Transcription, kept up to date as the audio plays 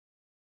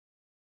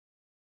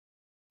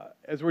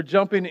As we're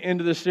jumping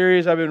into the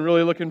series, I've been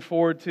really looking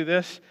forward to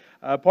this,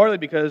 partly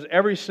because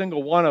every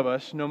single one of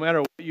us, no matter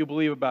what you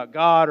believe about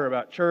God or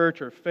about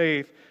church or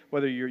faith,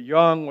 whether you're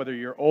young, whether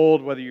you're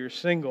old, whether you're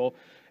single,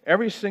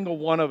 every single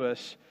one of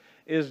us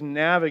is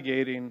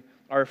navigating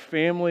our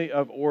family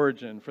of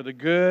origin, for the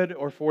good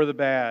or for the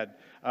bad,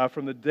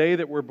 from the day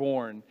that we're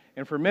born.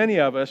 And for many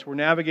of us, we're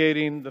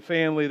navigating the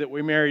family that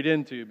we married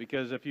into,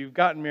 because if you've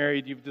gotten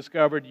married, you've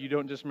discovered you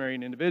don't just marry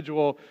an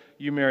individual,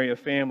 you marry a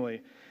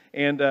family.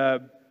 And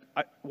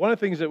one of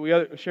the things that we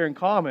share in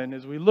common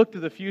is we look to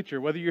the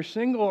future, whether you're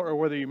single or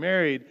whether you're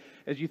married,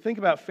 as you think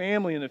about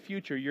family in the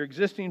future, your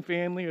existing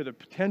family or the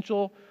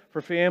potential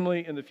for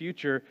family in the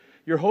future,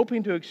 you're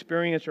hoping to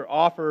experience or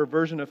offer a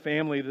version of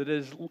family that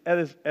is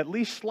at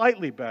least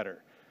slightly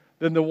better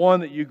than the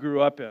one that you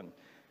grew up in.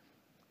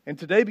 And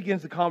today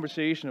begins the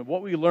conversation of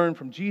what we learn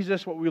from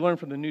Jesus, what we learn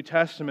from the New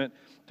Testament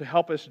to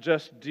help us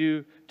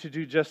do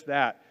just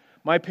that.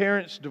 My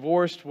parents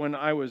divorced when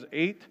I was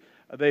 8.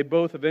 They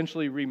both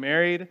eventually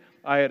remarried.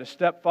 I had a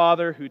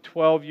stepfather who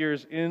 12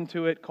 years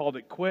into it called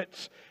it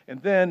quits,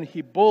 and then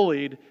he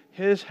bullied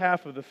his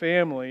half of the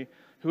family,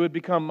 who had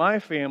become my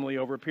family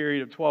over a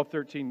period of 12,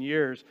 13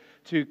 years,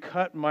 to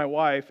cut my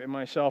wife and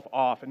myself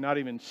off and not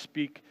even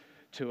speak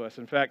to us.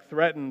 In fact,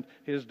 threatened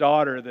his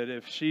daughter that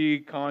if she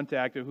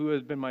contacted who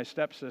has been my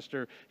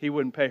stepsister, he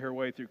wouldn't pay her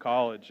way through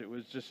college. It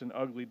was just an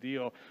ugly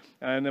deal.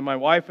 And then my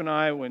wife and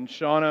I, when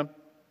Shauna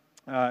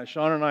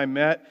and I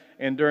met,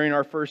 and during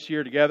our first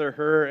year together,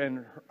 her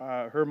and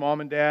her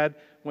mom and dad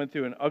went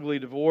through an ugly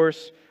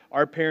divorce.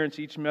 Our parents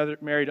each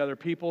married other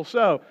people.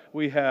 So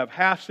we have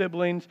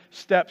half-siblings,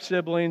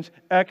 step-siblings,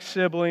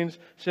 ex-siblings,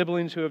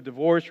 siblings who have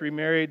divorced,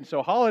 remarried. And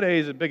so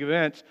holidays and big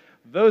events,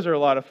 those are a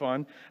lot of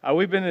fun.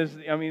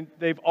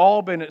 They've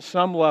all been at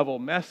some level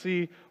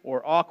messy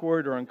or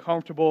awkward or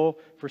uncomfortable.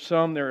 For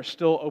some, there are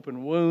still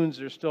open wounds.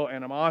 There's still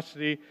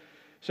animosity.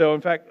 So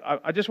in fact,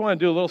 I just want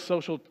to do a little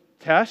social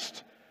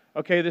test.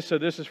 Okay, this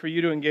is for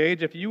you to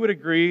engage. If you would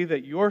agree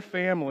that your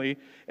family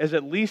is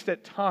at least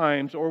at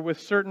times, or with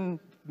certain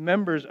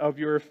members of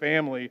your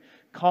family,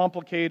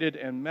 complicated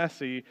and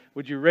messy,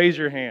 would you raise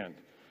your hand?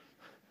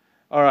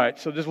 All right,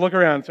 so just look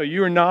around. So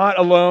you are not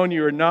alone.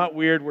 You are not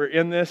weird. We're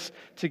in this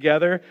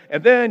together.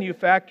 And then you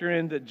factor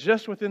in that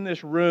just within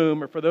this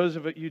room, or for those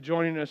of you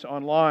joining us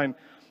online,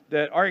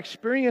 that our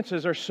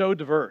experiences are so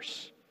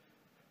diverse.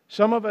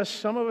 Some of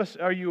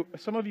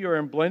you are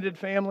in blended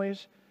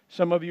families.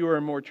 Some of you are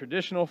in more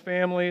traditional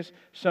families.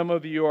 Some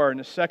of you are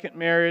in a second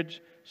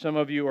marriage. Some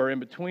of you are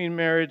in between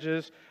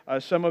marriages.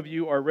 Some of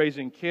you are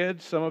raising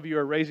kids. Some of you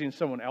are raising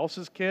someone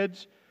else's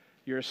kids.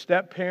 You're a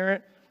step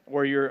parent,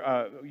 or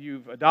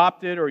you've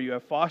adopted, or you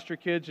have foster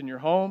kids in your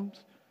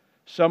homes.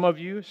 Some of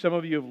you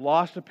have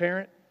lost a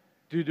parent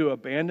due to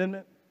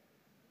abandonment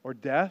or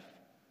death.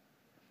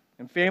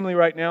 And family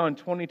right now in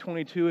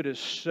 2022, it is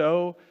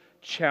so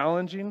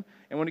challenging.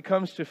 And when it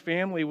comes to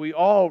family, we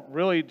all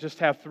really just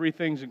have three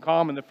things in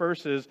common. The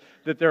first is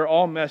that they're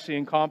all messy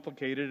and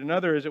complicated.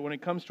 Another is that when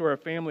it comes to our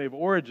family of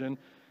origin,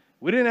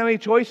 we didn't have any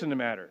choice in the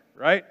matter,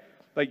 right?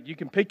 Like, you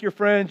can pick your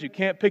friends, you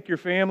can't pick your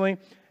family.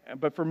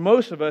 But for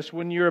most of us,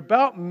 when you're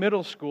about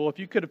middle school, if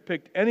you could have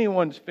picked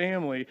anyone's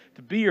family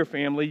to be your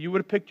family, you would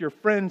have picked your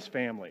friend's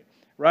family,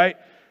 right?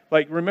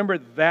 Like, remember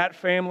that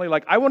family?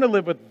 Like, I want to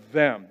live with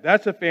them.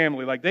 That's a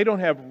family. Like, they don't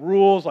have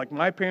rules like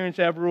my parents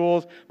have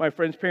rules. My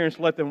friends' parents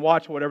let them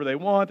watch whatever they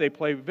want. They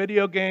play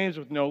video games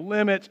with no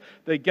limits.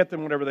 They get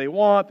them whatever they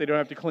want. They don't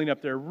have to clean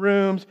up their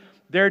rooms.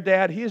 Their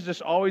dad, he is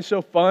just always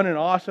so fun and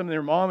awesome.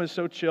 Their mom is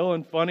so chill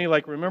and funny.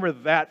 Like, remember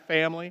that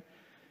family?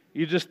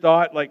 You just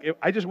thought, like,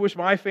 I just wish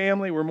my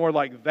family were more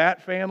like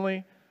that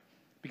family.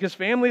 Because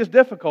family is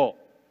difficult.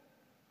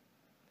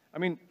 I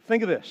mean,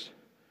 think of this.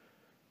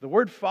 The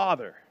word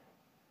father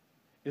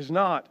is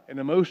not an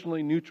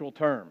emotionally neutral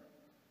term.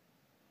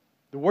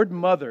 The word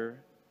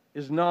mother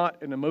is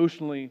not an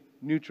emotionally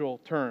neutral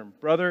term.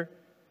 Brother,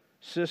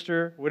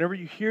 sister, whenever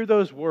you hear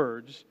those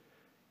words,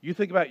 you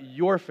think about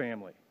your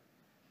family.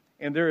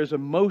 And there is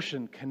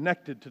emotion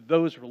connected to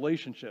those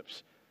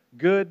relationships.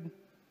 Good,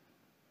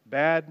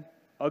 bad,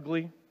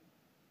 ugly.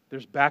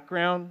 There's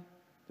background.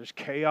 There's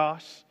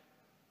chaos.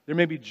 There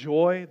may be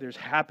joy. There's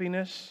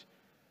happiness.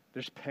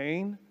 There's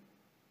pain.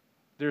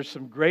 There's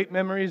some great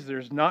memories,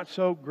 there's not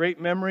so great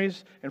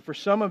memories. And for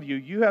some of you,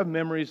 you have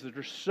memories that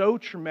are so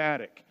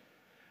traumatic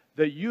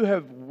that you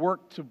have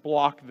worked to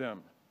block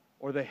them,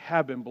 or they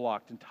have been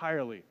blocked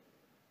entirely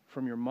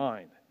from your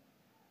mind.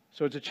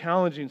 So it's a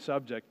challenging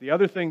subject. The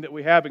other thing that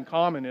we have in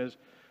common is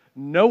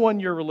no one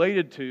you're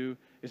related to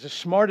is as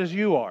smart as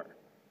you are,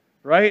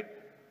 right?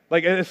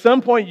 Like, at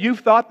some point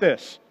you've thought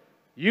this.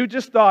 You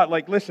just thought,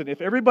 like, listen,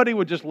 if everybody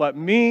would just let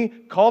me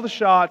call the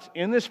shots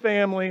in this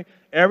family,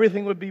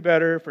 everything would be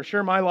better. For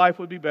sure, my life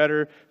would be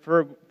better.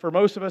 For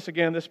most of us,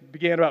 again, this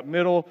began about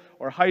middle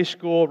or high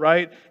school,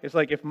 right? It's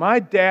like, if my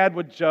dad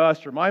would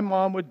just, or my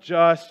mom would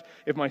just,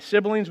 if my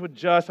siblings would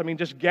just,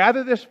 just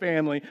gather this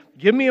family,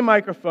 give me a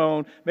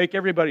microphone, make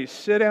everybody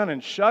sit down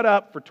and shut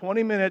up for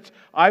 20 minutes,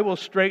 I will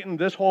straighten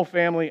this whole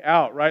family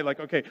out, right? Like,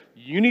 okay,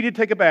 you need to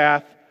take a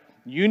bath.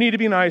 You need to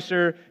be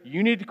nicer.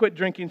 You need to quit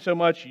drinking so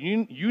much.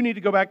 You need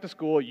to go back to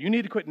school. You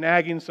need to quit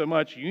nagging so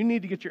much. You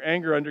need to get your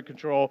anger under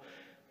control.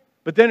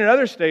 But then in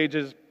other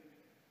stages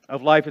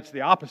of life, it's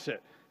the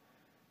opposite.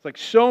 It's like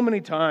so many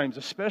times,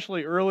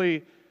 especially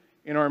early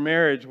in our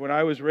marriage when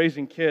I was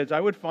raising kids, I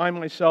would find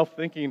myself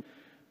thinking,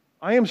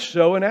 I am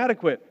so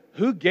inadequate.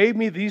 Who gave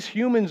me these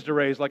humans to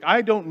raise? Like,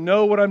 I don't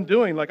know what I'm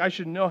doing. Like, I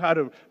should know how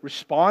to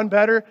respond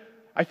better.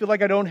 I feel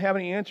like I don't have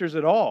any answers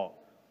at all.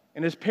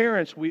 And as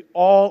parents, we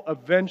all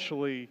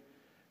eventually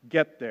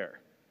get there.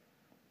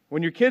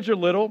 When your kids are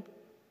little,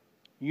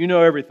 you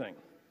know everything.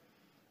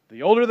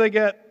 The older they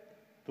get,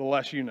 the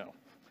less you know.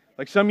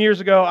 Like some years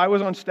ago, I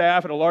was on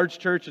staff at a large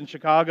church in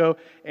Chicago,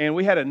 and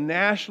we had a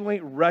nationally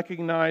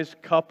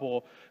recognized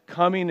couple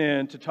coming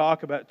in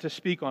to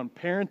speak on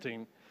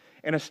parenting.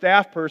 And a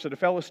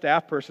fellow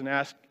staff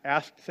person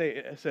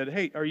said,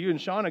 "Hey, are you and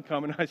Shauna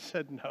coming?" I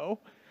said, "No."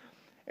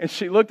 And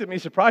she looked at me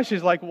surprised.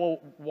 She's like, "Well,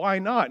 why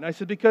not?" And I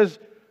said, "Because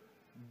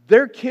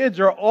their kids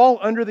are all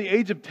under the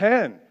age of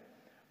 10.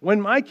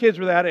 When my kids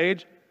were that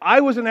age,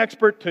 I was an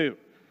expert too."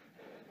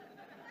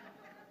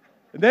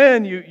 And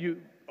then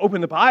you open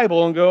the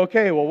Bible and go,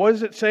 okay, well, what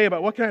does it say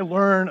about, what can I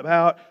learn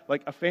about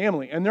like a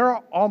family? And there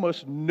are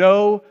almost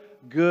no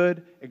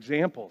good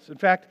examples. In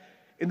fact,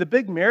 in the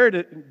big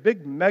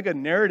mega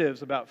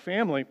narratives about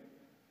family,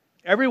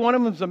 every one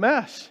of them is a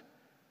mess.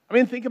 I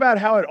mean, think about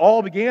how it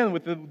all began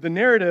with the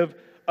narrative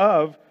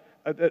of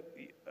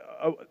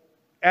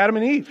Adam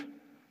and Eve.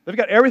 They've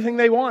got everything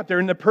they want. They're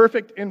in the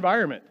perfect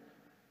environment.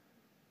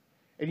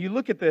 And you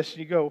look at this and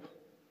you go,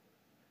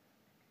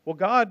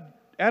 well,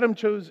 Adam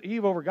chose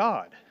Eve over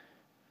God.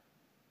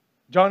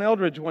 John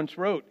Eldredge once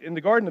wrote, in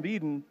the Garden of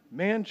Eden,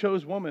 man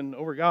chose woman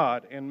over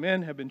God, and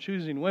men have been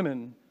choosing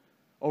women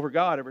over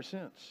God ever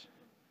since.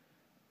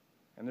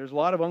 And there's a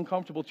lot of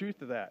uncomfortable truth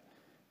to that.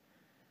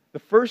 The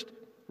first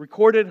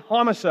recorded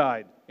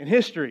homicide in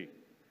history,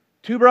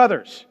 2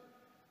 brothers,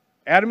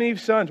 Adam and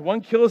Eve's sons,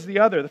 one kills the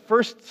other. The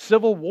first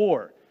civil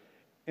war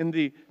in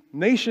the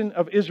nation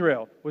of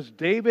Israel was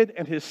David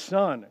and his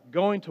son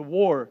going to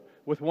war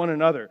with one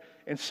another.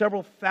 And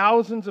several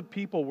thousands of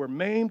people were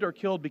maimed or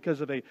killed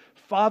because of a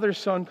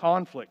father-son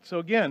conflict. So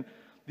again,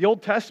 the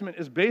Old Testament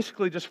is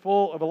basically just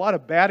full of a lot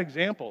of bad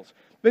examples.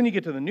 Then you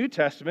get to the New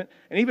Testament,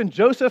 and even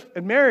Joseph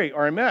and Mary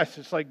are a mess.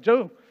 It's like,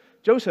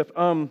 Joseph,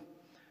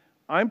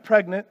 I'm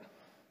pregnant.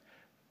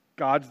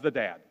 God's the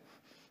dad.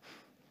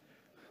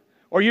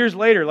 Or years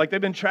later, like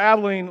they've been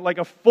traveling like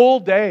a full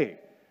day.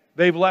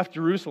 They've left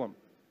Jerusalem.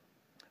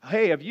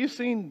 Hey, have you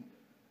seen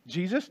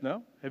Jesus?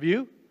 No? Have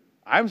you?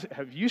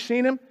 Have you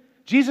seen him?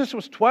 Jesus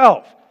was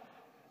 12.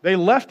 They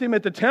left him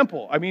at the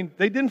temple. I mean,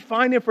 they didn't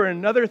find him for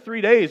another 3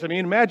 days. I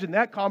mean, imagine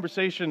that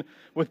conversation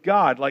with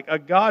God. Like a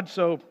God,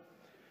 so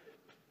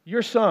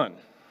your son,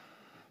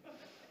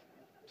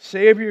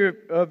 Savior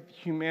of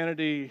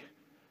humanity.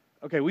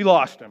 Okay, we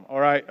lost him, all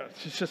right?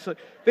 It's just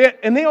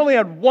they only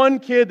had one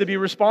kid to be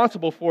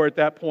responsible for at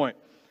that point.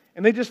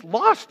 And they just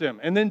lost him.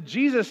 And then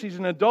Jesus, he's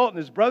an adult, and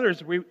his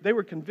brothers, they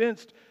were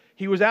convinced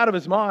he was out of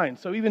his mind.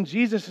 So even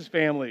Jesus'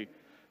 family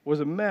was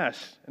a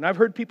mess. And I've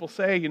heard people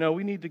say,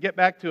 we need to get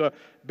back to a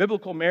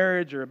biblical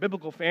marriage or a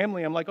biblical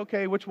family. I'm like,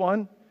 okay, which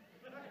one?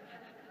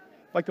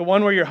 Like the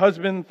one where your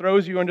husband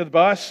throws you under the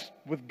bus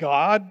with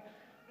God,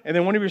 and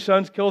then one of your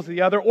sons kills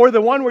the other, or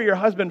the one where your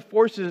husband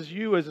forces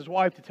you as his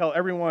wife to tell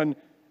everyone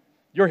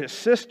you're his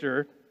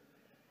sister,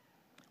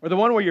 or the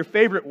one where your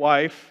favorite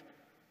wife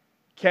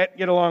can't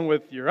get along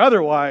with your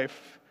other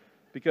wife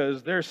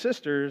because they're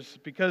sisters,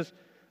 because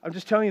I'm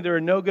just telling you there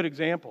are no good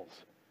examples.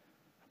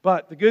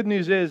 But the good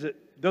news is that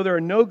though there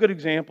are no good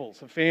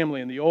examples of family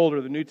in the Old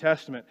or the New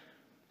Testament,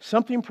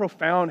 something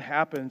profound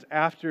happens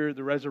after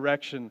the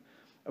resurrection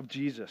of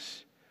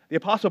Jesus. The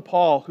Apostle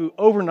Paul, who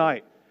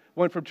overnight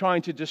went from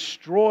trying to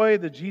destroy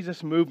the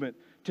Jesus movement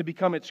to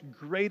become its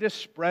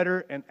greatest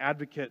spreader and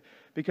advocate,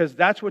 because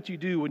that's what you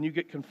do when you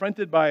get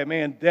confronted by a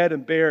man dead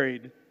and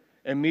buried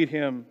and meet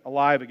him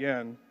alive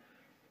again.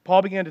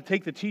 Paul began to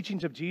take the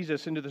teachings of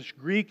Jesus into this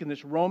Greek and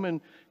this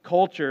Roman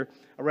culture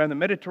around the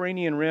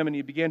Mediterranean Rim, and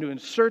he began to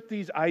insert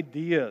these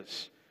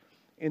ideas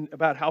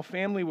about how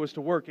family was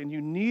to work. And you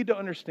need to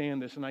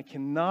understand this, and I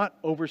cannot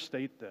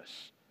overstate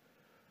this,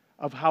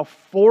 of how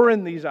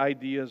foreign these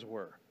ideas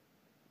were.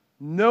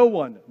 No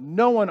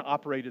one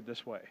operated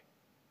this way.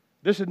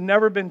 This had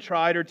never been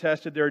tried or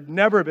tested. There had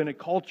never been a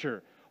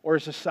culture or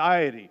a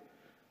society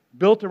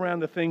built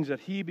around the things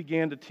that he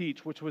began to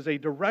teach, which was a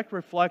direct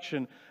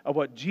reflection of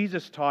what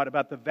Jesus taught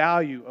about the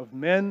value of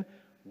men,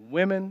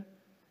 women,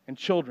 and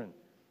children.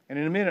 And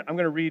in a minute, I'm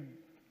going to read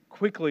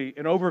quickly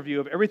an overview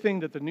of everything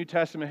that the New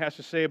Testament has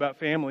to say about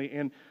family.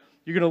 And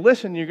you're going to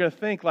listen and you're going to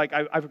think, like,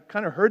 I've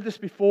kind of heard this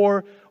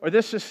before, or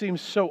this just seems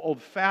so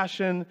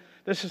old-fashioned.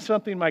 This is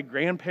something my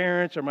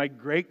grandparents or my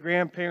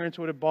great-grandparents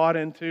would have bought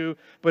into,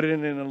 but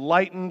in an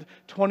enlightened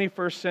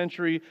 21st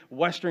century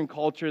Western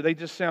culture, they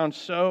just sound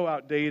so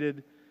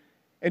outdated.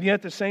 And yet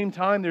at the same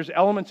time, there's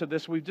elements of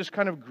this we've just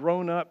kind of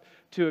grown up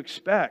to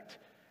expect.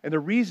 And the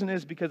reason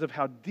is because of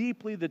how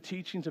deeply the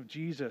teachings of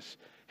Jesus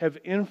have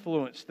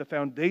influenced the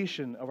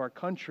foundation of our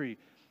country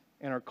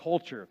and our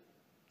culture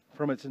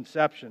from its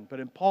inception. But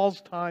in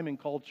Paul's time and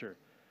culture,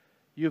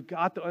 you've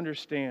got to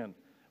understand,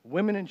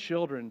 women and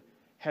children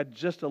had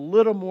just a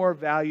little more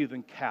value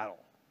than cattle.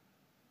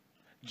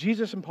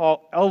 Jesus and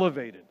Paul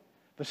elevated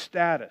the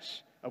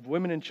status of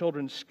women and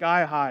children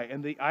sky high,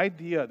 and the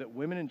idea that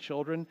women and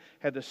children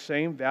had the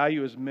same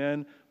value as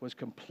men was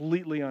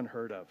completely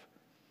unheard of.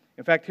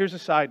 In fact, here's a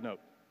side note,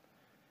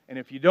 and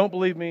if you don't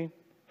believe me,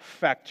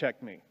 fact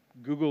check me.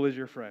 Google is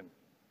your friend.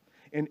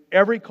 In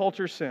every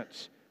culture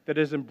since that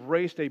has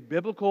embraced a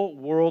biblical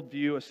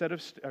worldview,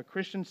 a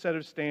Christian set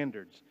of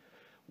standards,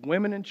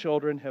 women and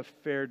children have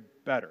fared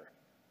better.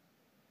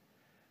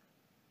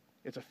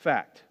 It's a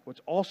fact.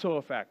 What's also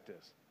a fact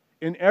is,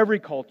 in every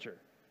culture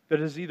that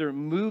has either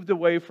moved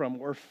away from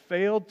or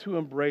failed to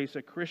embrace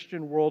a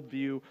Christian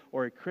worldview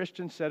or a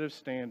Christian set of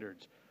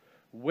standards,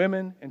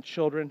 women and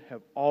children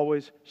have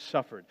always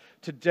suffered.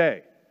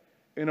 Today,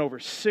 in over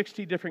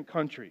 60 different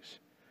countries,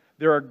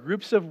 there are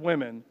groups of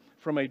women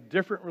from a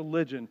different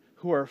religion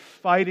who are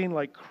fighting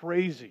like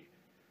crazy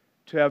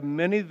to have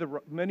many of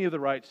the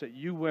rights that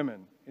you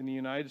women in the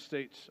United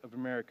States of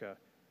America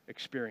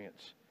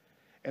experience.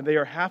 And they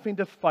are having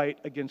to fight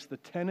against the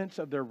tenets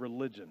of their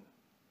religion.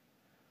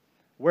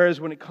 Whereas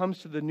when it comes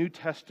to the New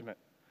Testament,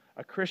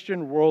 a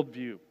Christian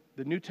worldview,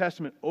 the New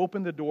Testament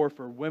opened the door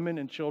for women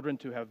and children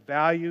to have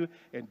value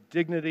and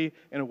dignity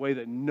in a way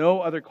that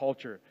no other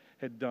culture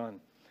had done.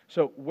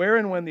 So where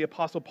and when the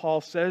Apostle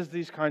Paul says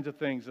these kinds of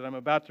things that I'm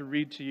about to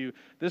read to you,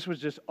 this was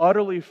just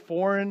utterly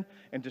foreign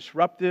and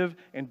disruptive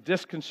and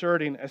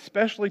disconcerting,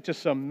 especially to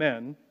some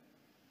men,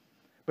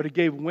 but it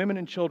gave women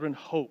and children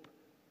hope.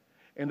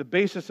 And the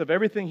basis of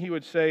everything he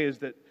would say is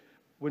that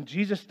when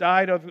Jesus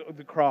died on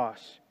the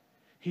cross,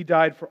 He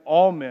died for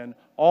all men,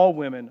 all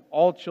women,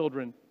 all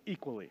children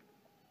equally.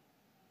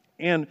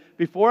 And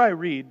before I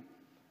read,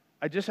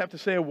 I just have to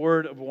say a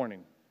word of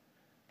warning.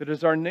 That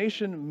as our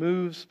nation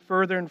moves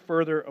further and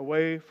further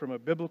away from a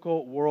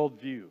biblical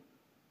worldview,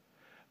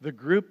 the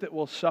group that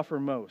will suffer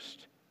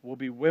most will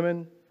be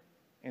women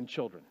and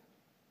children.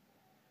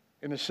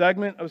 In the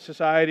segment of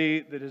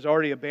society that has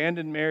already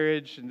abandoned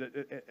marriage, and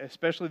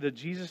especially the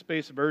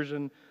Jesus-based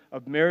version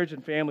of marriage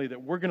and family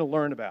that we're going to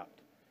learn about,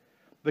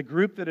 the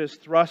group that is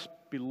thrust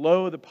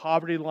below the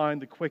poverty line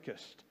the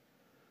quickest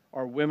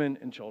are women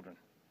and children.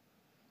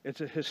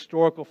 It's a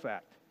historical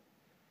fact.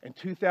 And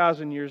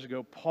 2,000 years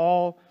ago,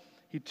 Paul,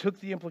 he took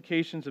the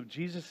implications of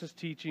Jesus'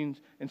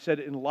 teachings and said,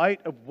 in light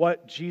of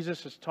what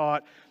Jesus has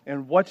taught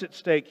and what's at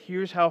stake,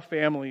 here's how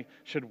family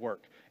should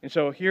work. And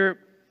so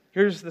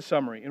here's the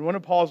summary. In one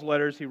of Paul's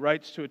letters, he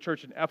writes to a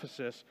church in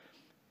Ephesus,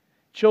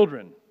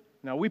 children,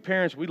 now we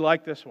parents, we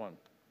like this one.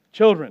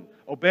 Children,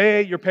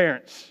 obey your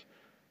parents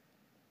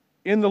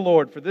in the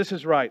Lord, for this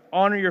is right.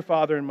 Honor your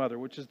father and mother,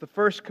 which is the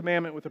first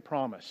commandment with a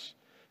promise,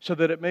 so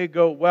that it may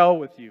go well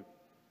with you,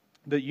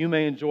 that you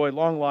may enjoy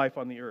long life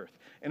on the earth.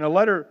 In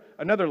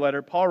another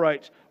letter, Paul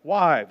writes,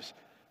 wives,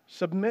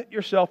 submit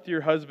yourself to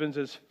your husbands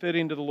as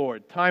fitting to the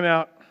Lord. Time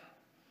out.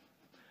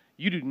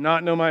 You do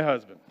not know my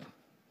husband.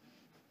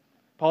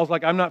 Paul's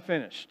like, I'm not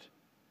finished.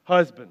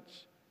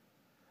 Husbands,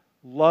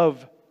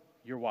 love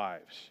your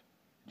wives.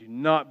 Do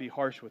not be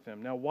harsh with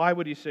them. Now, why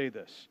would he say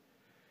this?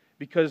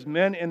 Because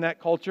men in that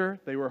culture,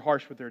 they were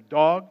harsh with their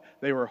dog,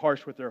 they were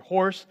harsh with their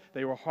horse,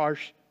 they were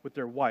harsh with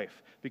their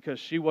wife, because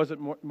she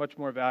wasn't much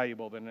more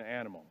valuable than an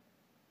animal.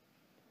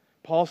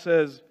 Paul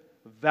says,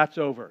 that's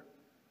over.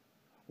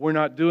 We're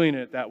not doing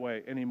it that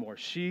way anymore.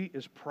 She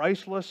is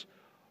priceless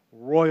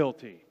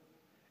royalty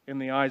in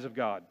the eyes of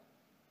God.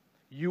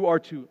 You are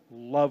to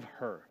love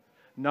her,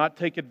 not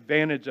take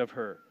advantage of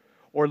her,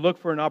 or look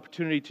for an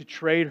opportunity to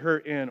trade her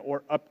in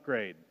or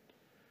upgrade.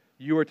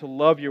 You are to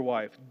love your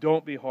wife.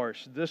 Don't be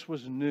harsh. This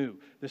was new.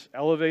 This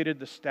elevated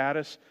the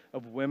status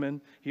of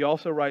women. He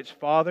also writes,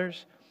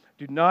 fathers,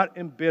 do not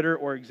embitter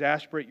or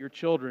exasperate your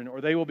children,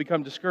 or they will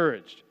become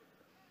discouraged.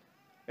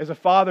 As a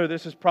father,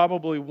 this is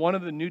probably one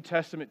of the New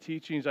Testament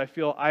teachings I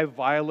feel I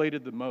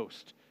violated the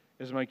most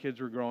as my kids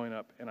were growing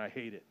up, and I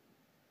hate it.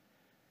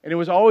 And it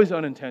was always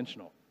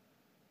unintentional.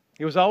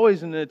 It was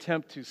always an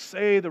attempt to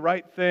say the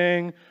right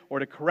thing, or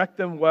to correct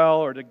them well,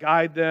 or to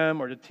guide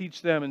them, or to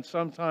teach them, and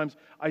sometimes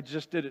I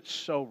just did it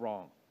so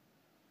wrong.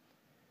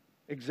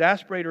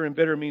 Exasperate or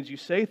embitter means you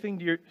say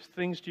things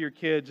to your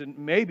kids and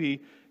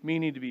maybe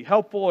meaning to be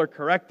helpful or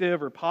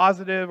corrective or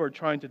positive or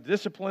trying to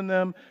discipline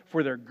them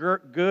for their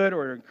good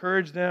or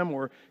encourage them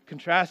or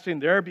contrasting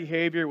their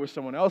behavior with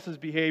someone else's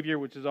behavior,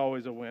 which is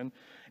always a win.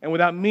 And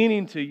without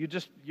meaning to,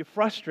 you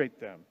frustrate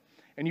them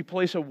and you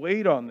place a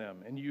weight on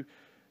them. And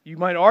you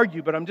might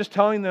argue, but I'm just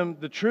telling them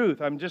the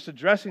truth. I'm just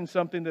addressing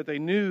something that they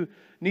need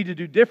to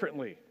do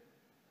differently.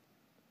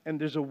 And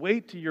there's a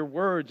weight to your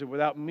words, and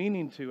without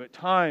meaning to, at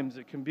times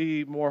it can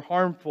be more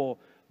harmful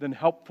than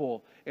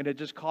helpful, and it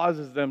just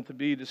causes them to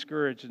be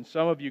discouraged. And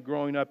some of you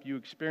growing up, you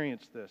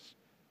experienced this,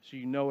 so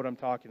you know what I'm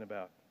talking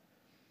about.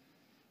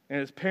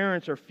 And as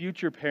parents or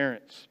future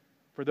parents,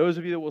 for those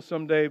of you that will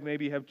someday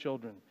maybe have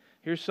children,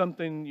 here's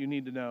something you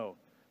need to know.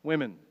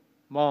 Women,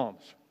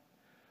 moms,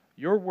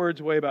 your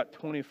words weigh about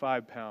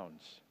 25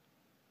 pounds.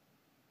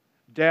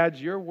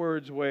 Dads, your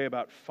words weigh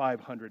about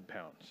 500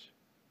 pounds.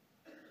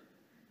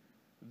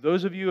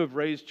 Those of you who have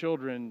raised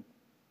children,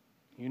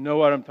 you know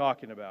what I'm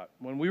talking about.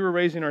 When we were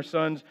raising our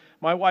sons,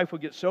 my wife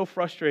would get so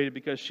frustrated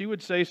because she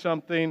would say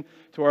something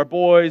to our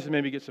boys and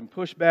maybe get some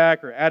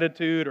pushback or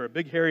attitude or a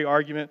big hairy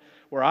argument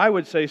where I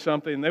would say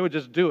something and they would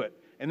just do it.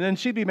 And then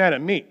she'd be mad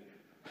at me.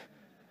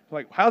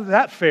 Like, how's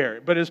that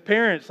fair? But as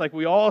parents, like,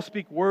 we all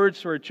speak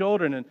words to our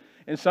children,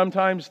 and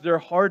sometimes they're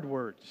hard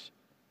words.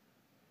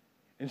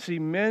 And see,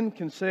 men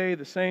can say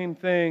the same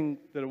thing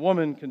that a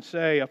woman can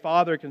say, a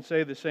father can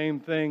say the same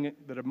thing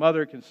that a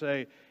mother can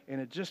say, and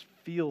it just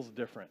feels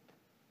different.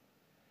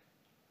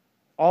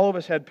 All of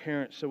us had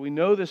parents, so we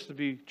know this to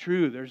be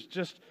true.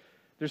 There's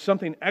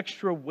something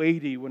extra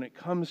weighty when it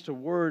comes to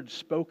words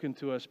spoken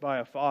to us by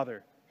a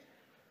father.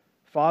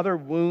 Father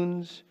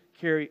wounds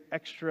carry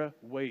extra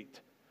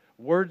weight.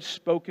 Words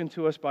spoken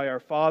to us by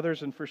our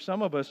fathers, and for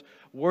some of us,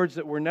 words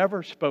that were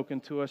never spoken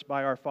to us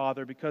by our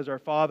father because our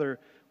father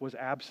was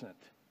absent.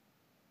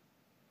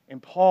 And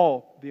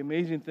Paul, the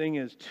amazing thing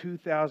is,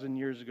 2,000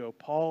 years ago,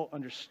 Paul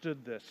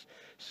understood this.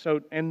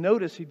 And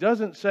notice, he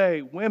doesn't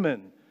say,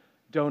 women,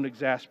 don't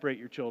exasperate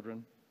your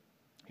children.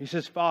 He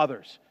says,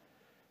 fathers,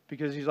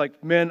 because he's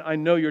like, men, I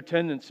know your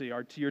tendency.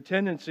 Your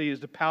tendency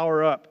is to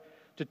power up,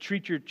 to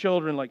treat your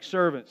children like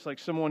servants, like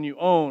someone you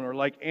own, or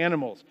like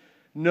animals.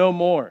 No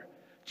more.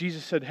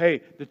 Jesus said,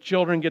 hey, the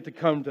children get to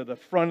come to the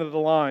front of the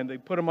line. They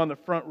put them on the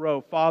front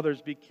row.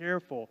 Fathers, be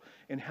careful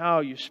in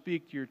how you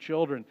speak to your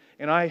children.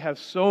 And I have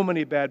so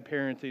many bad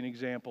parenting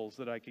examples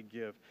that I could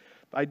give.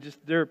 I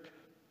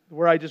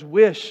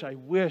wish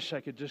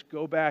I could just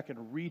go back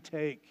and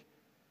retake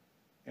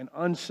and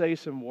unsay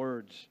some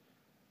words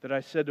that I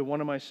said to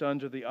one of my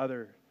sons or the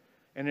other.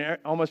 And in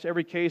almost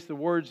every case, the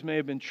words may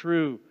have been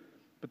true,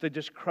 but they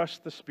just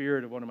crushed the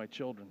spirit of one of my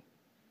children.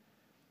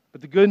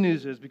 But the good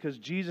news is, because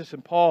Jesus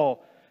and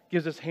Paul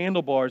gives us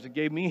handlebars, it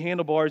gave me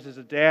handlebars as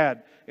a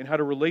dad in how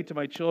to relate to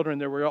my children.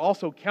 There were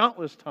also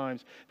countless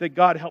times that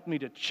God helped me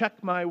to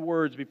check my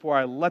words before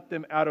I let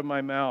them out of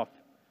my mouth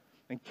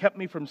and kept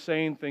me from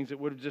saying things that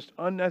would have just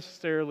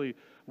unnecessarily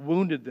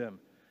wounded them.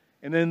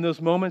 And then in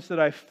those moments that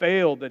I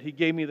failed, that He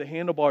gave me the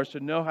handlebars to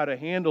know how to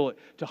handle it,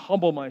 to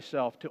humble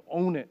myself, to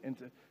own it, and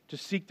to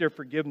seek their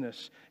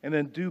forgiveness, and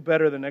then do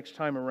better the next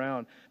time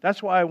around.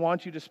 That's why I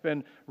want you to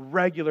spend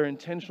regular,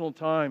 intentional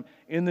time,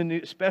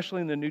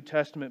 especially in the New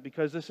Testament,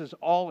 because this is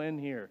all in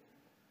here.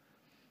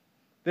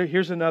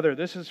 Here's another.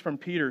 This is from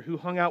Peter, who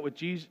hung out with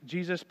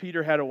Jesus.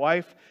 Peter had a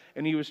wife,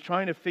 and he was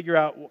trying to figure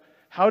out,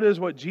 how does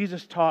what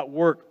Jesus taught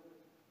work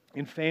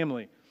in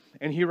family?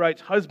 And he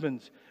writes,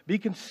 husbands, be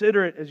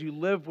considerate as you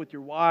live with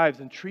your wives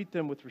and treat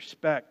them with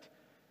respect.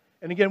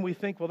 And again, we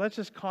think, well, that's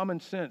just common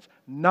sense.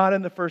 Not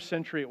in the first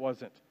century, it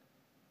wasn't.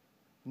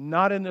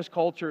 Not in this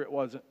culture, it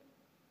wasn't.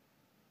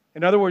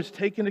 In other words,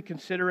 take into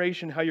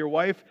consideration how your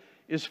wife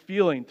is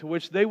feeling, to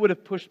which they would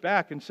have pushed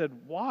back and said,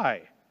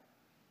 why?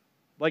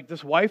 Like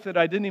this wife that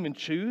I didn't even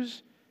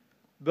choose?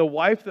 The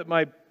wife that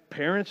my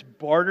parents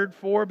bartered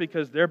for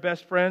because their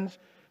best friends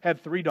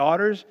had 3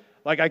 daughters?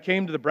 Like, I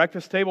came to the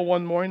breakfast table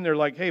one morning, they're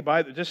like, hey,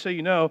 just so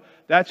you know,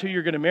 that's who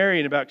you're going to marry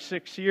in about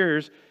 6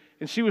 years.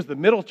 And she was the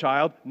middle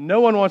child.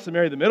 No one wants to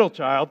marry the middle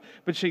child,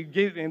 but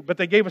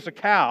they gave us a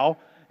cow,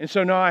 and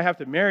so now I have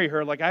to marry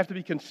her. Like, I have to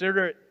be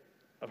considerate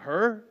of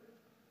her?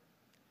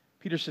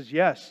 Peter says,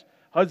 yes,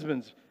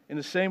 husbands, in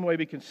the same way,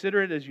 be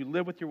considerate as you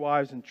live with your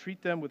wives and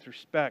treat them with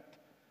respect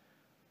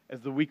as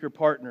the weaker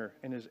partner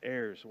and as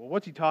heirs. Well,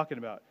 what's he talking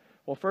about?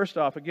 Well, first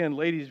off, again,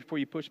 ladies, before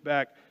you push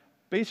back,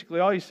 basically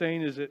all he's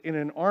saying is that in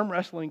an arm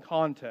wrestling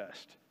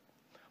contest,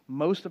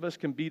 most of us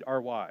can beat our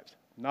wives.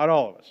 Not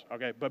all of us,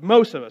 okay, but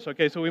most of us,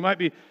 okay, so we might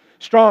be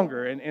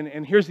stronger.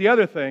 And here's the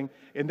other thing,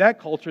 in that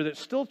culture that's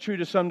still true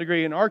to some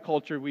degree in our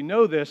culture, we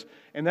know this,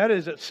 and that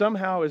is that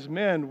somehow as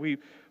men, we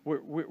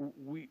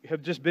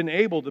have just been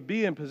able to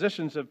be in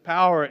positions of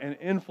power and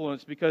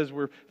influence because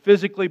we're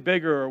physically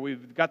bigger, or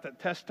we've got that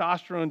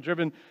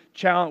testosterone-driven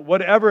challenge,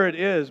 whatever it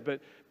is,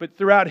 but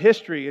throughout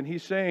history, and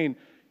he's saying,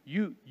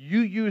 you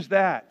use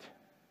that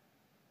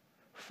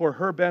for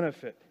her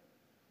benefit.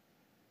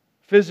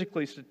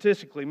 Physically,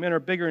 statistically, men are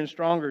bigger and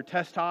stronger.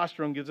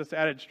 Testosterone gives us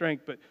added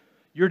strength, but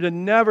you're to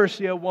never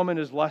see a woman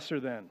as lesser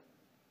than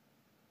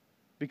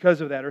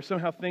because of that, or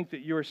somehow think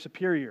that you're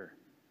superior.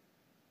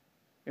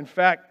 In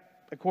fact,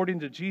 according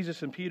to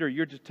Jesus and Peter,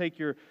 you're to take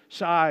your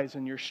size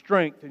and your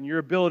strength and your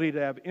ability to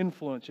have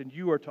influence, and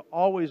you are to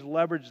always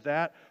leverage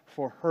that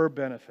for her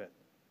benefit.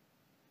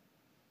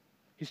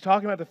 He's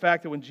talking about the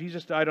fact that when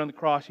Jesus died on the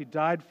cross, He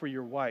died for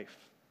your wife.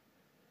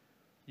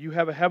 You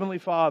have a heavenly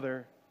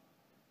Father.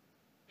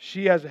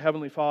 She has a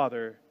heavenly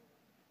Father.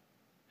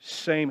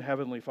 Same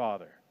heavenly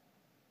Father.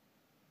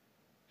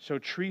 So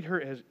treat her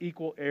as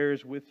equal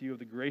heirs with you of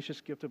the gracious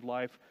gift of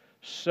life,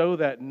 so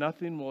that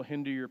nothing will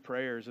hinder your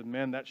prayers. And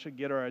men, that should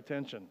get our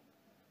attention.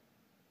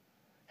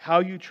 How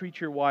you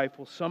treat your wife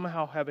will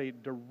somehow have a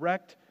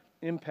direct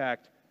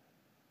impact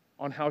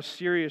on how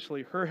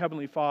seriously her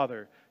heavenly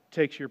Father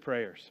takes your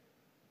prayers.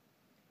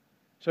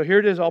 So here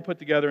it is all put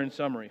together in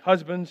summary.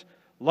 Husbands,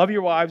 love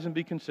your wives and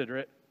be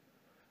considerate.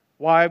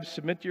 Wives,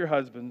 submit to your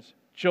husbands.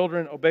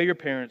 Children, obey your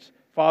parents.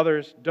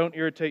 Fathers, don't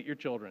irritate your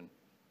children.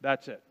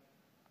 That's it.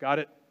 Got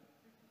it?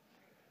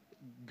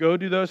 Go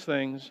do those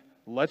things.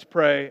 Let's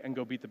pray and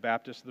go beat the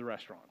Baptists at the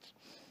restaurants.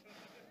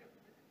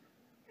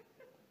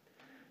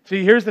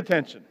 See, here's the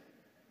tension.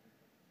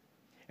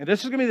 And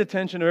this is going to be the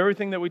tension of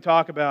everything that we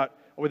talk about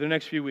over the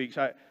next few weeks.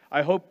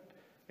 I hope,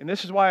 and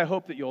this is why I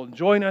hope that you'll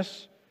join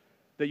us,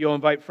 that you'll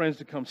invite friends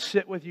to come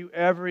sit with you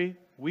every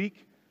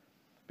week.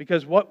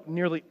 Because what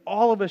nearly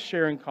all of us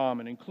share in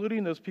common,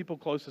 including those people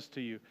closest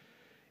to you,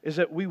 is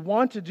that we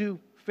want to do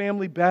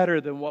family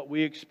better than what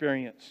we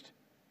experienced.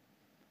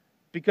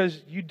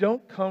 Because you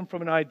don't come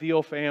from an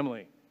ideal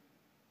family.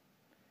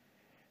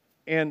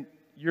 And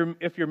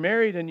if you're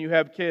married and you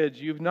have kids,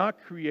 you've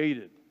not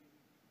created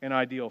an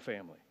ideal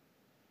family.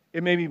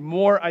 It may be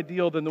more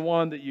ideal than the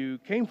one that you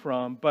came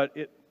from, but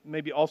it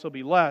maybe also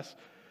be less.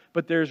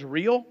 But there's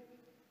real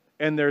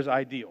and there's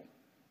ideal.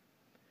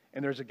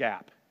 And there's a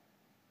gap.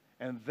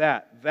 And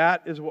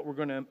that is what we're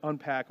going to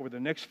unpack over the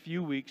next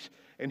few weeks.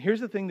 And here's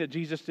the thing that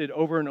Jesus did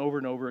over and over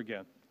and over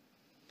again.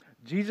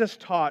 Jesus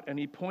taught and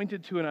He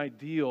pointed to an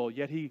ideal,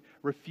 yet He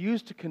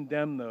refused to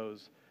condemn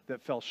those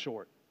that fell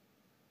short.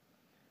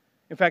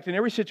 In fact, in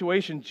every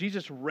situation,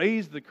 Jesus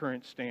raised the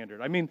current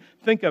standard. I mean,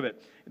 think of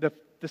it.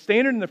 The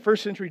standard in the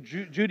first century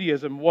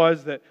Judaism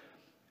was that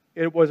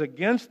it was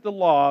against the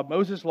law,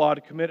 Moses' law,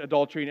 to commit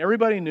adultery, and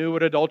everybody knew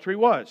what adultery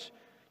was.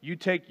 You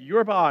take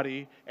your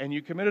body and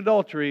you commit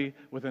adultery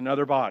with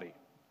another body.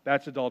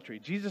 That's adultery.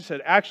 Jesus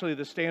said, actually,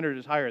 the standard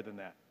is higher than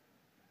that.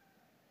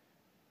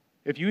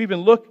 If you even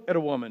look at a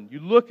woman, you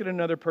look at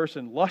another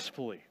person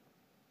lustfully,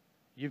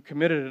 you've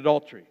committed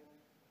adultery.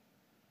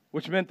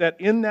 Which meant that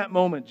in that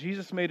moment,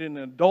 Jesus made an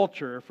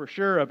adulterer, for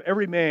sure, of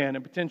every man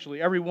and potentially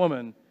every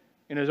woman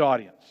in His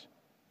audience.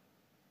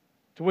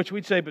 To which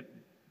we'd say, but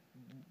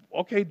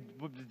okay,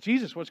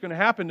 Jesus, what's going to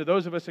happen to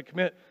those of us that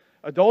commit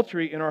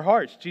adultery in our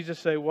hearts? Jesus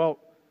say, well,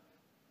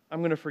 I'm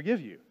going to forgive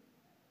you.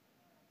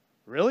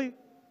 Really?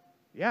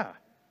 Yeah.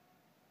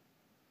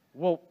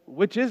 Well,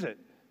 which is it?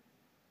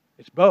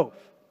 It's both.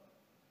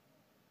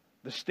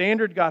 The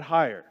standard got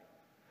higher.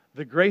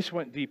 The grace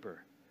went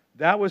deeper.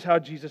 That was how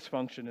Jesus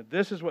functioned. And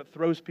this is what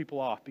throws people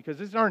off. Because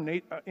it's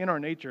in our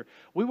nature.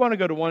 We want to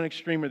go to one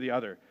extreme or the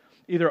other.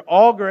 Either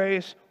all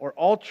grace or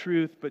all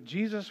truth. But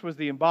Jesus was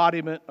the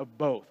embodiment of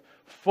both.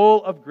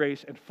 Full of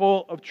grace and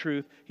full of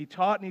truth. He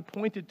taught and He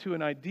pointed to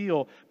an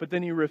ideal. But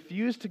then He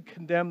refused to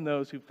condemn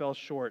those who fell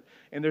short.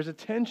 And there's a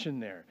tension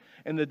there.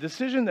 And the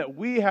decision that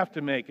we have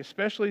to make,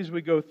 especially as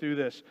we go through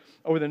this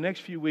over the next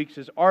few weeks,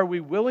 is: are we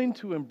willing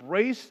to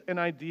embrace an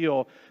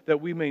ideal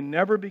that may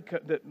never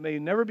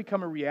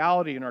become a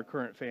reality in our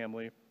current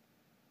family,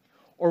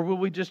 or will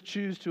we just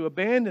choose to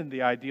abandon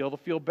the ideal to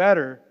feel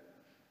better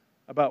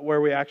about where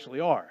we actually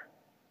are?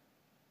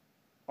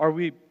 Are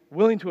we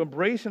willing to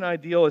embrace an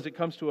ideal as it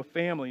comes to a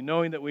family,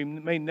 knowing that we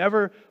may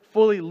never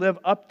fully live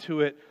up to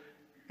it,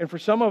 and for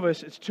some of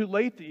us, it's too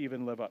late to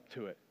even live up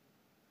to it?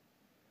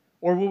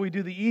 Or will we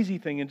do the easy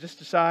thing and just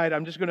decide,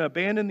 I'm just going to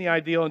abandon the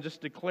ideal and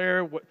just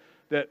declare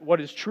that what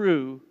is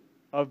true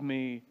of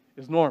me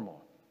is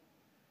normal?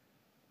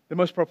 The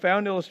most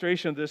profound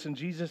illustration of this in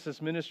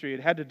Jesus' ministry,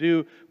 it had to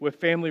do with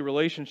family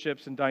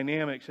relationships and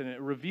dynamics, and it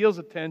reveals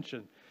a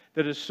tension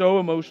that is so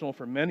emotional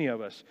for many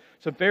of us.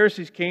 Some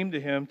Pharisees came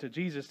to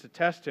Jesus, to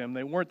test Him.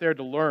 They weren't there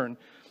to learn.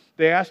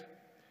 They asked,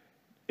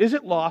 is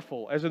it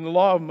lawful, as in the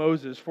law of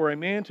Moses, for a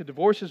man to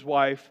divorce his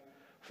wife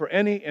for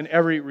any and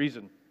every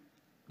reason?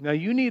 Now,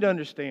 you need to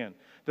understand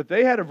that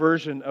they had a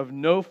version of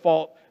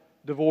no-fault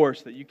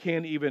divorce that you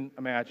can't even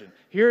imagine.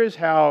 Here is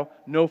how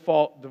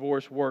no-fault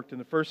divorce worked in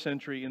the first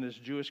century in this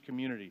Jewish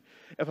community.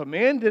 If a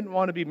man didn't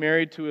want to be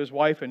married to his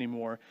wife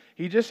anymore,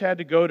 he just had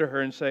to go to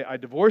her and say, I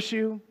divorce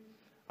you,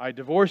 I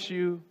divorce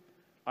you,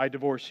 I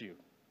divorce you.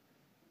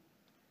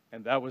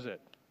 And that was it.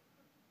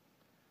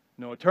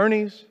 No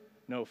attorneys,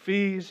 no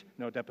fees,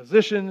 no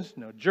depositions,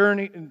 no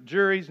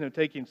juries, no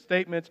taking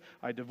statements.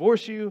 I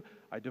divorce you,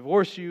 I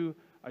divorce you,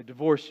 I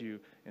divorce you.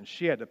 And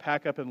she had to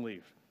pack up and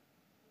leave.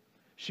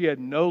 She had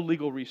no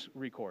legal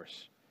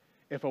recourse.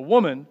 If a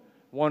woman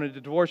wanted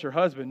to divorce her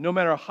husband, no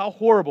matter how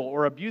horrible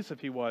or abusive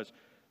he was,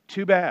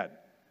 too bad.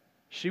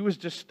 She was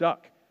just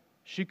stuck.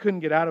 She couldn't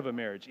get out of a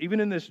marriage. Even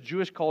in this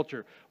Jewish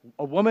culture,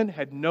 a woman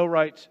had no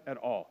rights at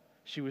all.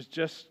 She was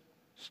just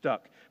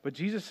stuck. But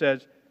Jesus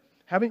says,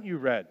 haven't you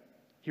read,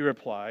 He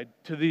replied,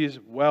 to these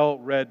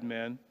well-read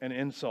men, an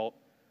insult.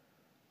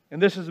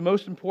 And this is the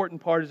most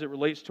important part as it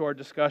relates to our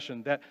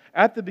discussion, that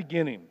at the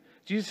beginning,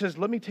 Jesus says,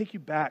 let me take you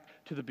back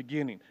to the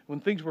beginning, when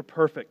things were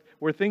perfect,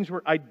 where things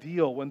were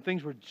ideal, when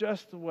things were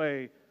just the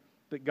way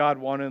that God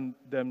wanted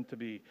them to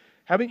be.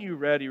 Haven't you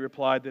read, He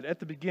replied, that at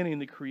the beginning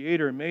the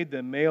Creator made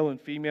them male and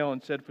female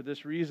and said, for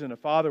this reason a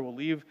man will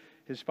leave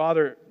his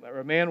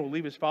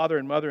father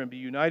and mother and be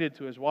united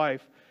to his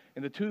wife,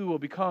 and the two will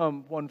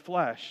become one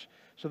flesh.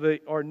 So they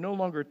are no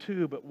longer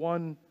two, but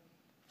one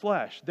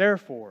flesh.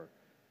 Therefore,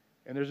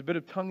 and there's a bit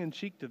of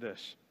tongue-in-cheek to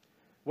this,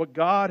 What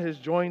God has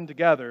joined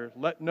together,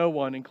 let no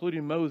one,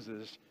 including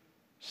Moses,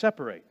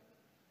 separate.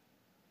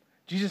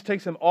 Jesus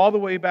takes them all the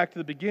way back to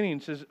the beginning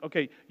and says,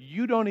 okay,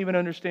 you don't even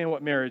understand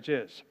what marriage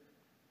is.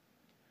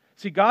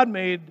 See, God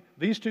made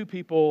these two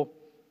people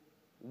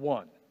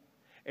one.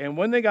 And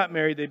when they got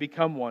married, they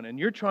become one. And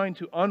you're trying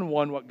to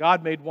unone what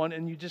God made one,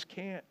 and you just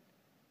can't.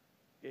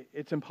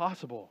 It's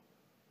impossible.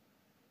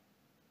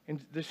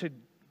 And they said,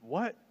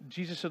 what?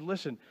 Jesus said,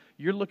 listen,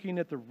 you're looking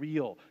at the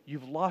real.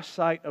 You've lost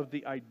sight of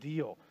the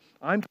ideal.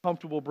 I'm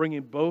comfortable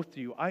bringing both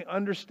to you. I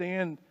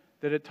understand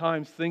that at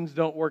times things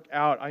don't work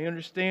out. I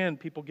understand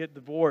people get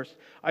divorced.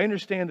 I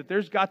understand that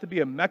there's got to be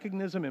a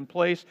mechanism in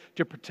place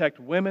to protect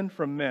women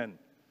from men.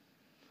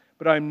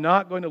 But I'm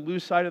not going to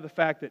lose sight of the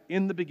fact that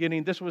in the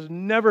beginning, this was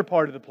never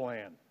part of the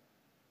plan.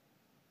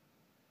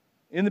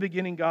 In the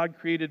beginning, God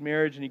created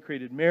marriage, and He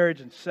created marriage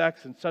and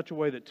sex in such a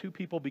way that two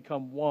people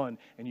become one,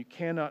 and you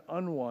cannot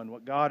unone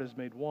what God has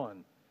made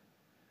one.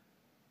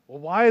 Well,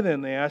 why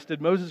then, they asked,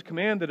 did Moses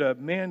command that a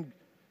man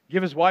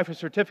give his wife a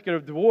certificate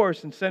of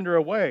divorce and send her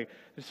away?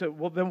 They said,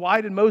 well, then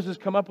why did Moses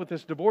come up with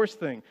this divorce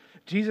thing?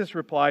 Jesus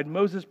replied,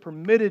 Moses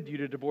permitted you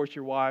to divorce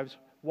your wives.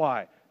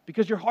 Why?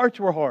 Because your hearts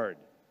were hard.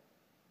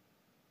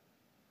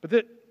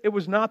 But it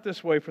was not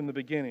this way from the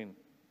beginning.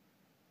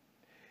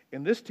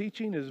 And this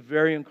teaching is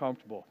very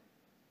uncomfortable.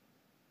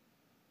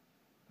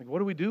 Like, what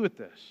do we do with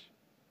this?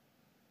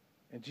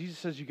 And Jesus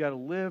says you got to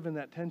live in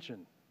that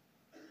tension.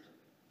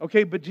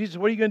 Okay, but Jesus,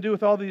 what are you going to do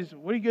with all these?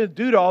 What are you going to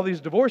do to all these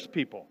divorced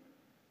people?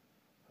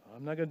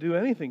 I'm not going to do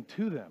anything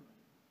to them.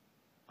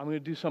 I'm going to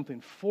do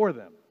something for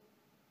them.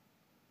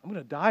 I'm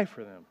going to die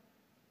for them.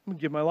 I'm going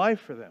to give my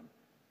life for them.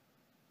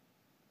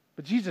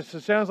 But Jesus,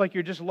 it sounds like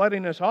you're just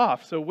letting us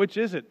off. So which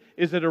is it?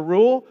 Is it a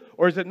rule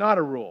or is it not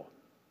a rule?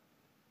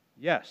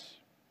 Yes.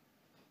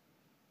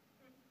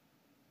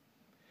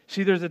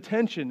 See, there's a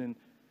tension, and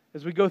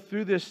as we go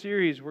through this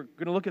series, we're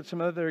going to look at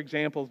some other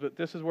examples, but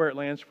this is where it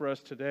lands for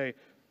us today.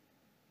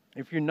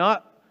 If you're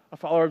not a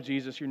follower of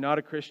Jesus, you're not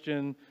a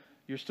Christian,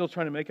 you're still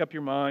trying to make up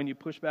your mind, you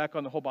push back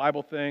on the whole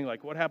Bible thing,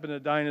 like what happened to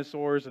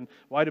dinosaurs and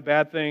why do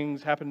bad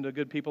things happen to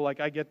good people? Like,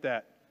 I get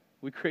that.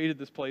 We created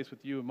this place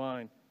with you in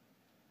mind.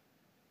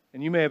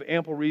 And you may have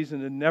ample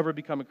reason to never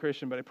become a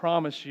Christian, but I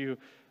promise you,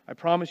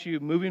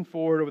 moving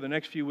forward over the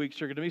next few weeks,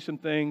 there are going to be some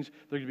things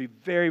that are going to be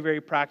very,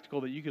 very practical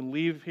that you can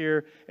leave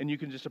here and you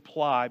can just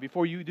apply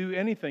before you do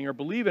anything or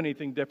believe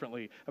anything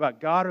differently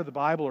about God or the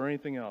Bible or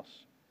anything else.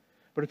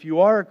 But if you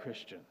are a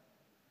Christian,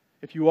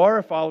 if you are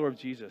a follower of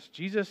Jesus,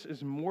 Jesus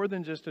is more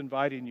than just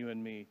inviting you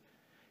and me.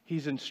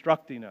 He's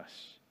instructing us.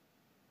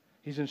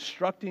 He's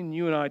instructing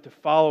you and I to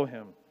follow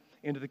Him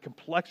into the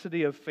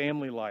complexity of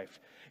family life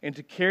and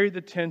to carry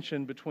the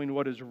tension between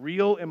what is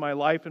real in my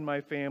life and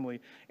my family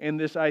and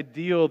this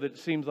ideal that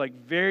seems like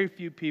very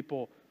few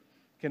people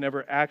can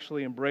ever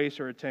actually embrace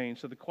or attain.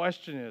 So the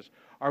question is,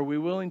 are we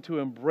willing to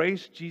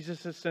embrace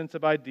Jesus' sense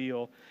of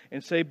ideal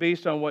and say,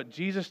 based on what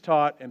Jesus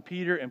taught and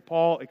Peter and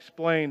Paul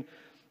explained,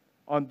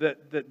 on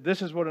that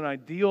this is what an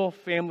ideal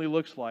family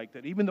looks like,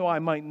 that even though I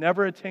might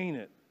never attain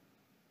it,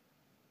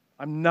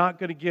 I'm not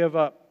going to give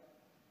up.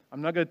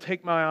 I'm not going to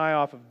take my eye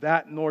off of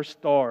that North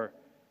Star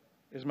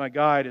as my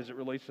guide as it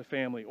relates to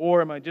family.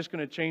 Or am I just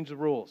going to change the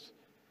rules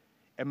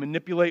and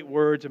manipulate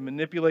words and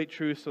manipulate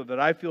truth so that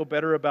I feel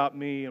better about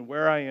me and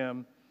where I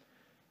am?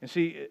 And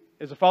see,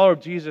 as a follower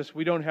of Jesus,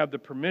 we don't have the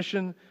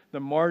permission, the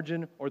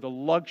margin, or the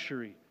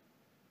luxury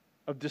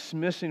of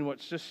dismissing what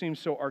just seems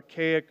so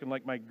archaic and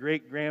like my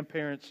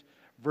great-grandparents'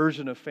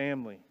 version of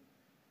family.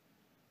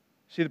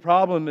 See, the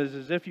problem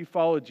is if you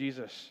follow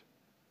Jesus,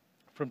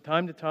 from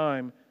time to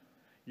time,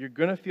 you're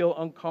going to feel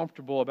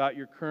uncomfortable about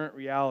your current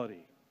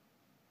reality.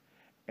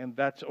 And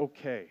that's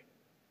okay.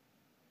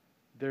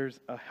 There's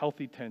a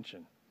healthy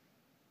tension.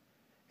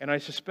 And I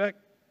suspect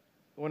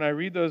when I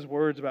read those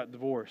words about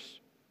divorce,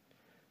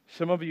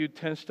 some of you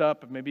tensed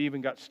up and maybe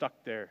even got stuck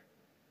there.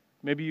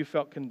 Maybe you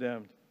felt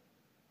condemned.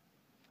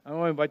 I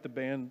want to invite the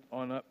band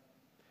on up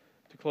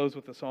to close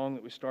with the song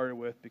that we started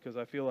with, because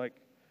I feel like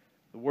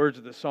the words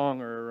of the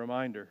song are a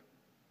reminder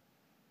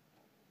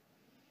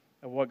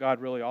of what God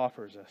really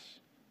offers us.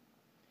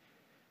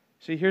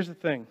 See, here's the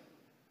thing.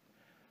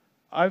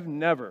 I've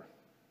never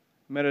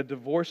met a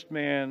divorced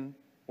man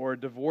or a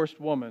divorced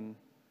woman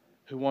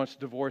who wants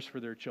divorce for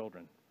their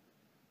children.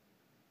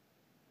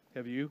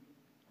 Have you?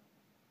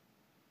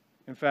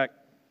 In fact,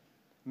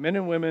 men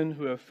and women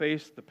who have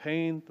faced the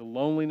pain, the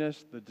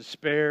loneliness, the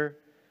despair,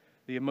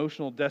 the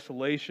emotional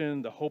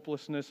desolation, the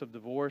hopelessness of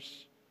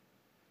divorce,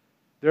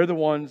 they're the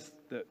ones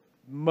that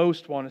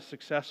most want a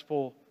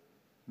successful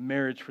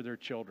marriage for their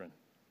children,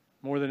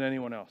 more than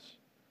anyone else.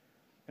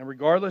 And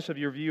regardless of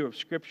your view of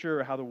Scripture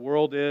or how the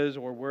world is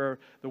or where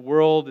the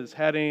world is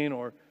heading,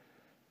 or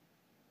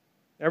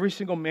every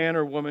single man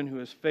or woman who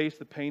has faced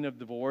the pain of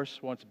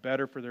divorce wants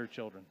better for their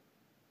children.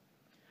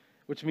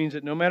 Which means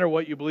that no matter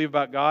what you believe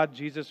about God,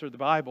 Jesus, or the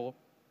Bible,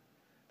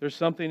 there's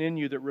something in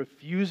you that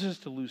refuses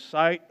to lose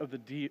sight of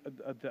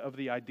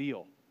the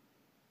ideal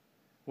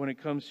when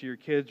it comes to your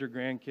kids or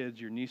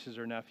grandkids, your nieces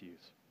or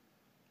nephews.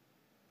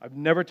 I've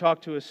never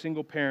talked to a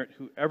single parent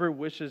who ever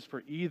wishes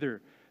for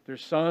either their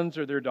sons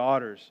or their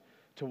daughters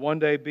to one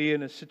day be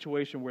in a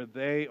situation where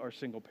they are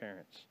single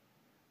parents.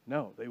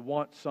 No, they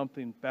want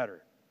something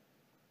better.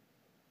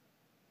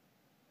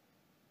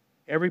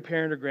 Every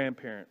parent or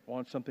grandparent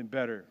wants something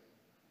better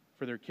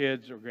for their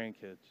kids or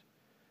grandkids.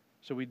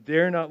 So we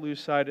dare not lose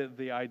sight of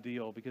the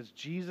ideal, because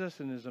Jesus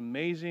in His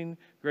amazing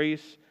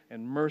grace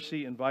and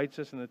mercy invites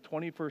us in the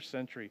 21st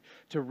century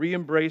to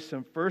re-embrace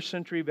some first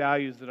century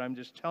values that I'm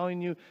just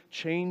telling you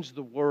changed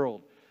the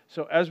world.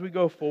 So as we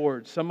go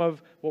forward, some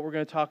of what we're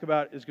going to talk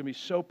about is going to be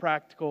so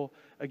practical.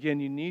 Again,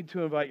 you need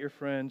to invite your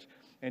friends,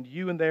 and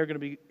you and they are going to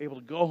be able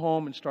to go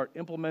home and start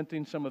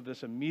implementing some of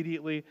this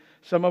immediately.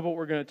 Some of what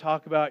we're going to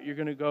talk about, you're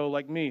going to go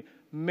like me,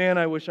 man,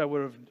 I wish I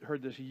would have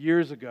heard this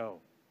years ago.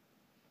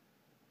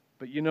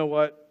 But you know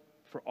what?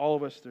 For all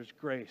of us, there's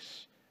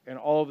grace. And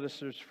all of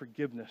this, there's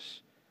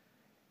forgiveness.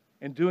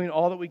 And doing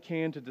all that we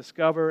can to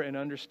discover and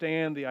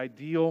understand the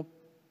ideal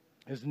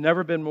has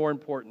never been more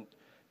important,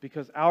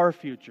 because our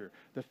future,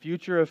 the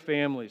future of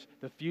families,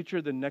 the future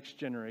of the next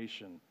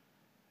generation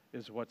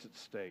is what's at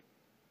stake.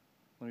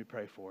 Let me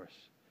pray for us.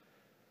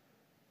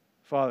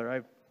 Father,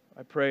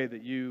 I pray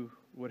that you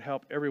would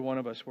help every one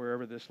of us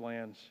wherever this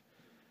lands.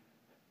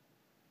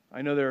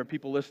 I know there are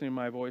people listening to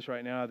my voice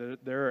right now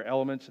that there are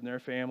elements in their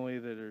family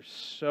that are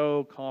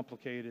so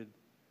complicated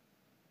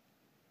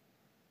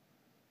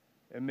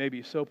and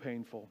maybe so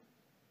painful.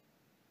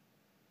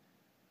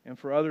 And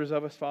for others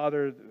of us,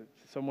 Father, in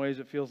some ways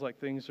it feels like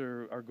things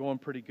are going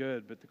pretty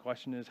good, but the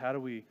question is, how do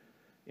we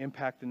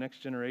impact the next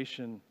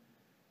generation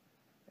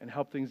and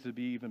help things to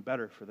be even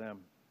better for them?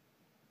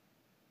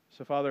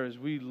 So, Father, as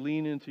we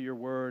lean into your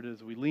word,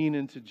 as we lean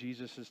into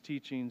Jesus'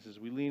 teachings, as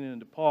we lean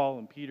into Paul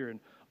and Peter and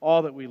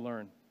all that we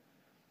learn,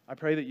 I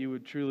pray that you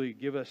would truly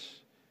give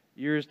us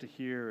ears to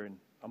hear and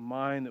a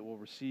mind that will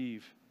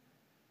receive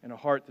and a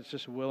heart that's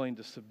just willing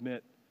to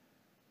submit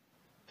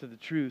to the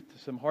truth, to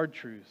some hard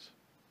truths,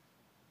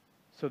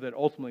 so that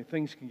ultimately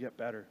things can get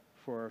better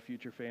for our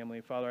future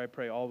family. Father, I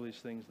pray all these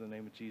things in the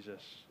name of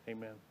Jesus.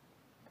 Amen.